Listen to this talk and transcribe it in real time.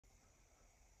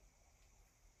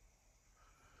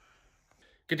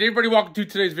Good day, everybody. Welcome to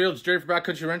today's video. It's Jerry from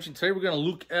BackCountry Wrenching. Today we're going to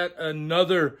look at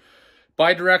another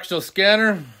bidirectional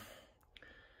scanner.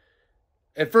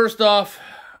 And first off,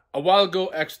 a while ago,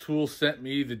 Xtool sent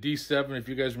me the D7. If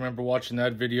you guys remember watching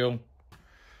that video,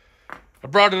 I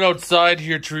brought it outside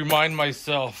here to remind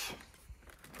myself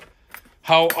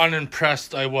how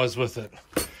unimpressed I was with it.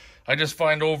 I just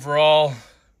find overall,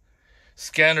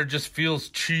 scanner just feels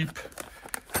cheap.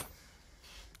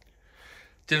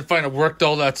 Didn't find it worked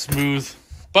all that smooth.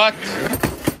 But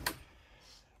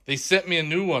they sent me a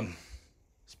new one.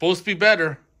 Supposed to be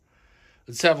better.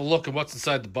 Let's have a look at what's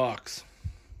inside the box.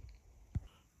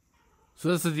 So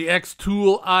this is the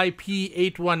Xtool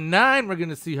IP819. We're going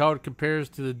to see how it compares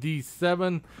to the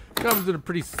D7. Comes in a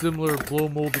pretty similar blow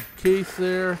molded case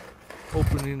there.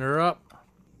 Opening her up.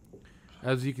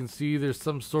 As you can see, there's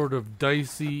some sort of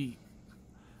dicey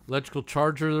electrical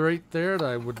charger right there that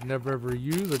I would never ever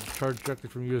use. I just charge directly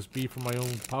from USB from my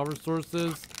own power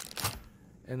sources.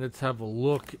 And let's have a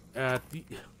look at the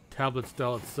tablet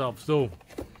style itself. So,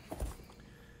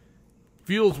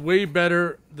 feels way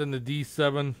better than the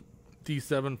D7.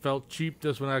 D7 felt cheap.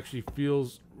 This one actually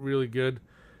feels really good.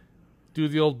 Do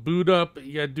the old boot up.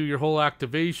 You gotta do your whole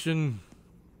activation.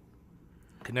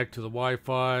 Connect to the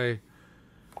Wi-Fi.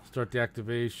 Start the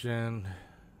activation.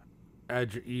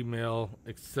 Add your email,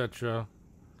 etc.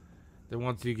 Then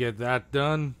once you get that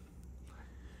done,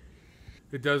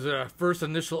 it does a first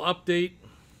initial update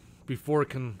before it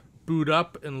can boot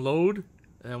up and load.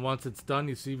 And once it's done,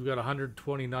 you see we've got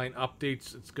 129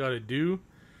 updates it's got to do.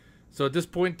 So at this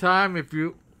point in time, if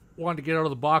you want to get out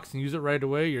of the box and use it right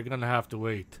away, you're going to have to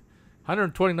wait.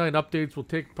 129 updates will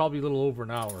take probably a little over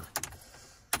an hour.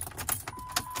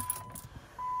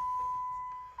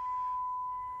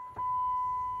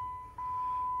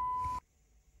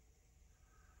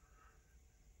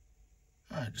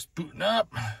 Alright, just booting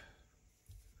up.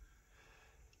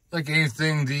 Like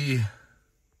anything, the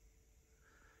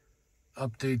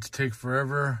updates take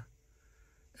forever.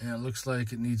 And it looks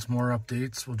like it needs more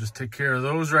updates. We'll just take care of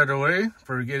those right away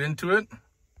before we get into it.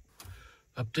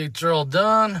 Updates are all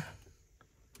done.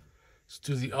 Let's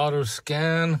do the auto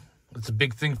scan. That's a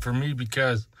big thing for me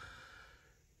because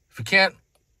if you can't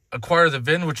acquire the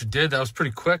VIN, which it did, that was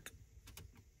pretty quick,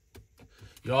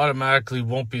 you automatically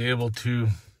won't be able to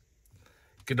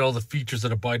get all the features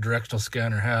that a bidirectional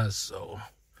scanner has. So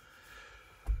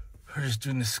we're just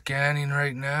doing the scanning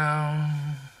right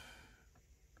now.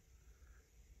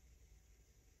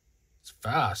 It's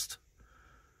fast.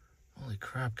 Holy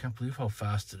crap, can't believe how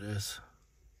fast it is.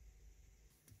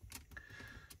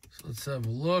 So let's have a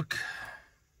look.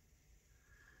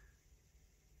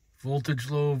 Voltage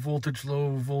low, voltage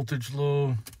low, voltage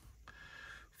low,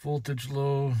 voltage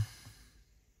low.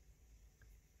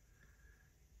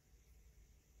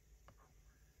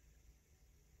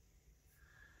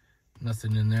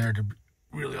 Nothing in there to be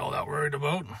really all that worried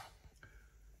about.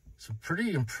 So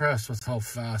pretty impressed with how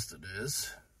fast it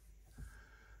is.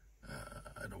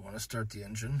 I don't want to start the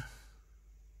engine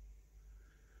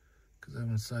because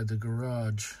I'm inside the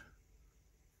garage.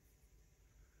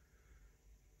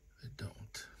 I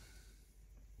don't.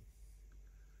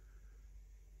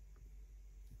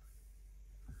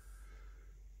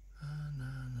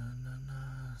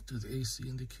 Do the AC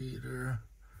indicator.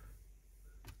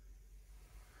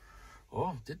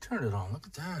 Oh, did turn it on. Look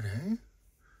at that, eh?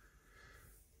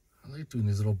 I like doing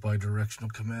these little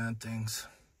bidirectional command things.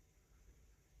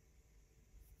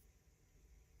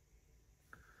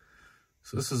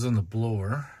 So this is in the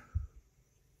blower.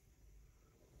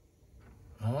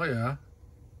 Oh yeah.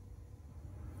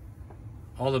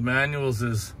 All the manuals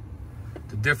is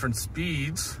the different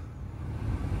speeds.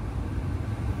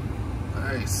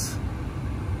 Nice.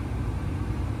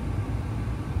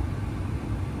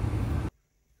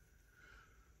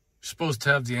 Supposed to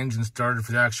have the engine started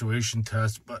for the actuation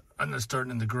test, but I'm not starting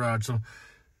in the garage. So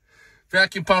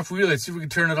vacuum pump relay, let's see if we can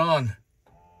turn it on.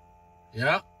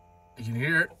 Yeah, you can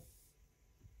hear it.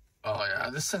 Oh yeah,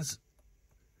 this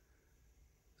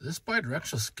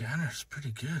bidirectional scanner is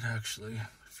pretty good actually.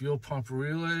 Fuel pump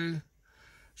relay,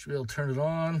 should be able to turn it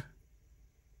on.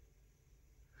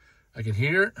 I can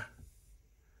hear it,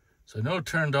 so I know it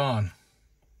turned on,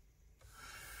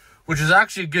 which is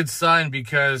actually a good sign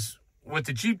because with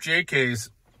the Jeep JKs,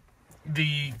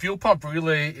 the fuel pump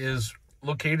relay is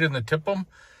located in the TIPM,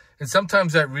 and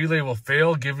sometimes that relay will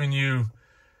fail, giving you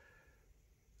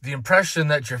the impression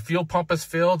that your fuel pump has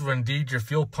failed when indeed your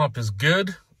fuel pump is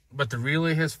good, but the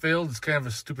relay has failed. It's kind of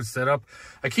a stupid setup.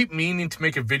 I keep meaning to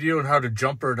make a video on how to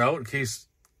jumper it out in case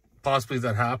possibly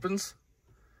that happens.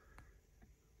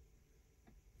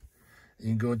 You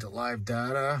can go into live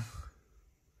data.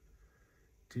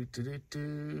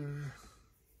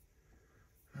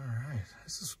 All right,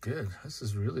 this is good. This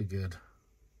is really good.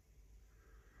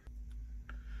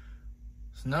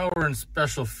 So now we're in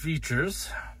special features.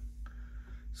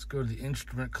 Let's go to the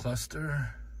instrument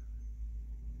cluster.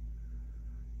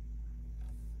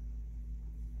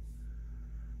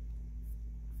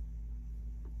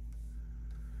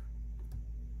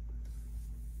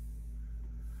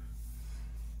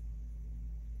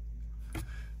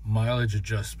 Mileage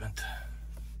adjustment.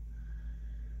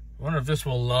 I wonder if this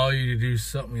will allow you to do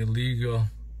something illegal.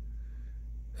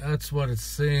 That's what it's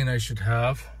saying I should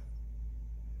have.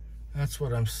 That's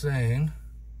what I'm saying.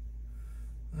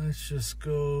 Let's just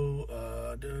go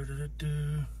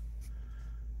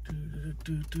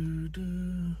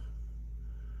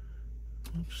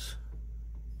oops.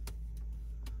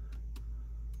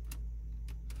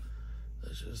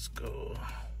 Let's just go.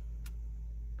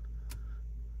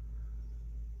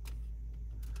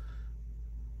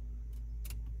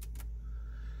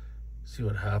 See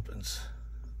what happens.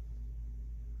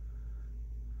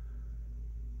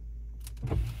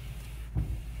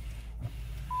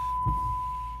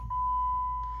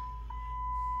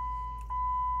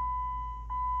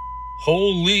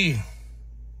 Holy!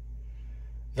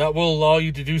 That will allow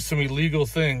you to do some illegal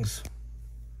things.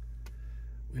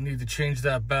 We need to change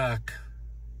that back.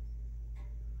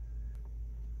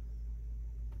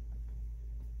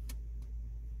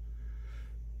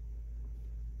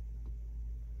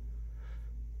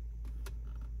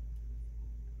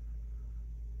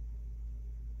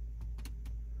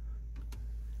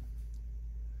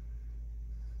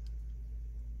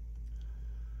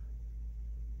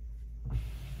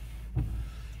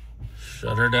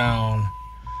 Shut her down.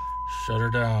 Shut her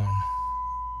down.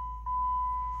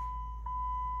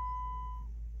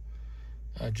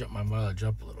 I jumped my mileage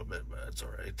up a little bit, but that's all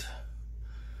right.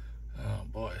 Oh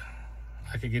boy,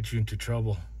 I could get you into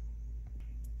trouble.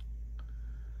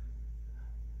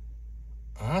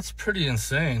 That's pretty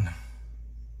insane.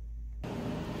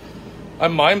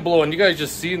 I'm mind blown. You guys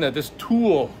just seen that this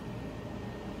tool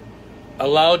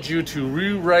allowed you to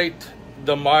rewrite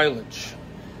the mileage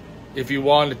if you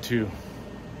wanted to,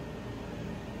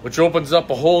 which opens up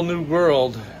a whole new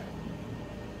world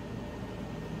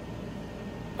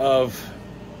of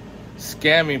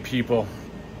scamming people.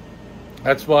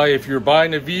 That's why if you're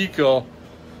buying a vehicle,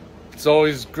 it's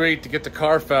always great to get the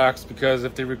Carfax, because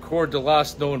if they record the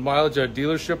last known mileage at a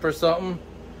dealership or something,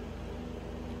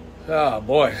 oh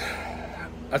boy,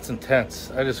 that's intense.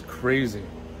 That is crazy.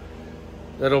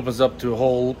 That opens up to a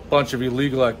whole bunch of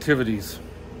illegal activities.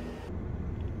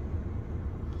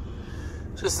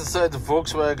 Just inside the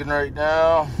Volkswagen right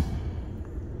now.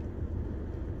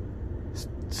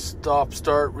 Stop,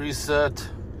 start, reset,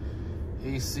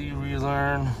 AC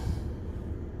relearn.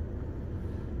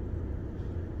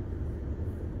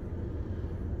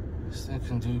 This thing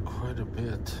can do quite a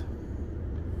bit.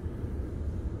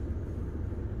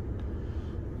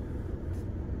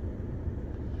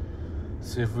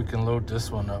 See if we can load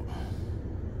this one up.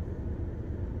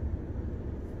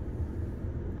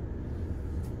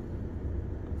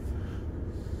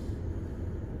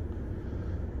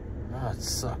 It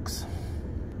sucks.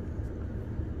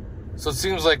 So it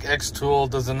seems like Xtool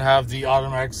doesn't have the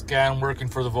automatic scan working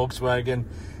for the Volkswagen.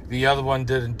 The other one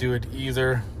didn't do it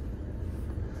either.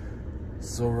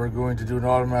 So we're going to do an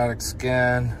automatic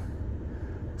scan.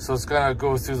 So it's gonna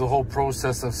go through the whole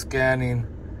process of scanning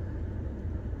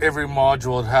every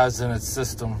module it has in its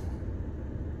system,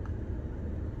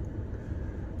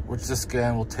 which this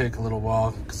scan will take a little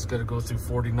while because it's gonna go through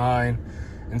 49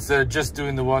 instead of just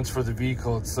doing the ones for the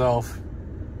vehicle itself.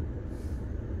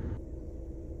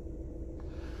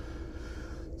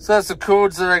 So that's the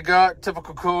codes that I got,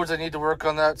 typical codes. I need to work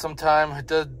on that sometime. I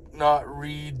did not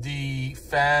read the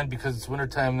fan because it's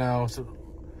wintertime now, so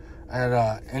I had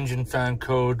an engine fan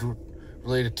code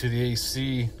related to the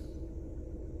AC.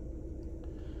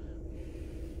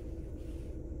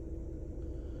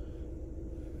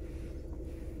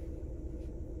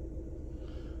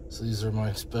 So these are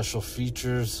my special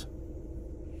features.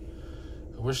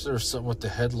 I wish there was something with the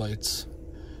headlights,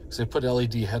 because they put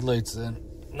LED headlights in.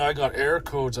 Now I got error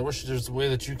codes. I wish there's a way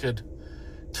that you could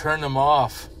turn them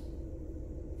off.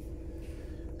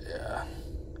 Yeah.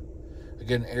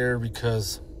 Again, error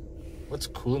because what's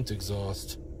coolant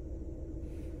exhaust?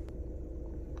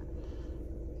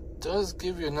 Does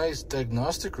give you a nice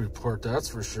diagnostic report, that's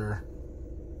for sure.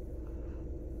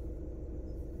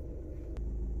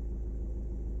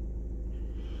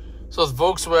 So with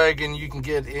Volkswagen, you can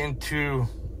get into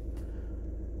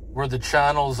where the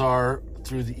channels are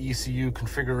through the ECU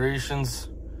configurations.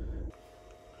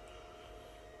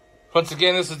 Once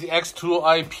again, this is the Xtool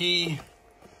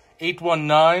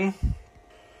IP819.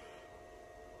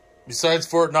 Besides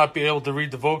for it not being able to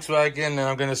read the Volkswagen, and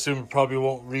I'm going to assume it probably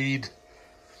won't read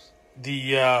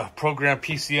the program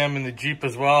PCM in the Jeep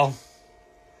as well.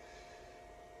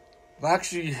 I'm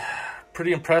actually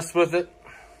pretty impressed with it.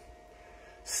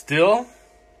 Still,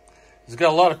 it's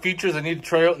got a lot of features I need to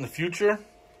try out in the future.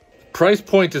 Price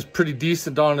point is pretty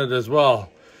decent on it as well.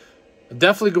 I'm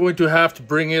definitely going to have to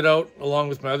bring it out along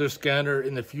with my other scanner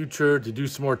in the future to do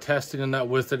some more testing on that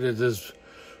with it. It is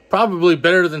probably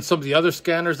better than some of the other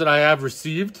scanners that I have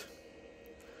received.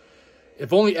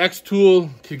 If only Xtool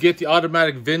could get the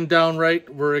automatic VIN down right,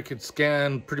 where it could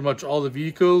scan pretty much all the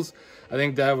vehicles, I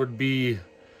think that would be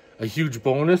a huge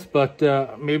bonus, but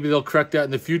maybe they'll correct that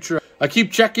in the future. I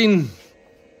keep checking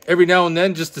every now and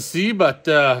then just to see, but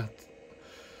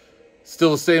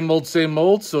still the same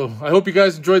old, so I hope you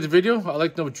guys enjoyed the video. I'd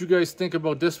like to know what you guys think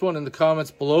about this one in the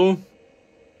comments below.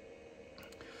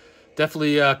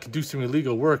 Definitely could do some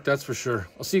illegal work, that's for sure.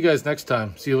 I'll see you guys next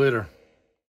time. See you later.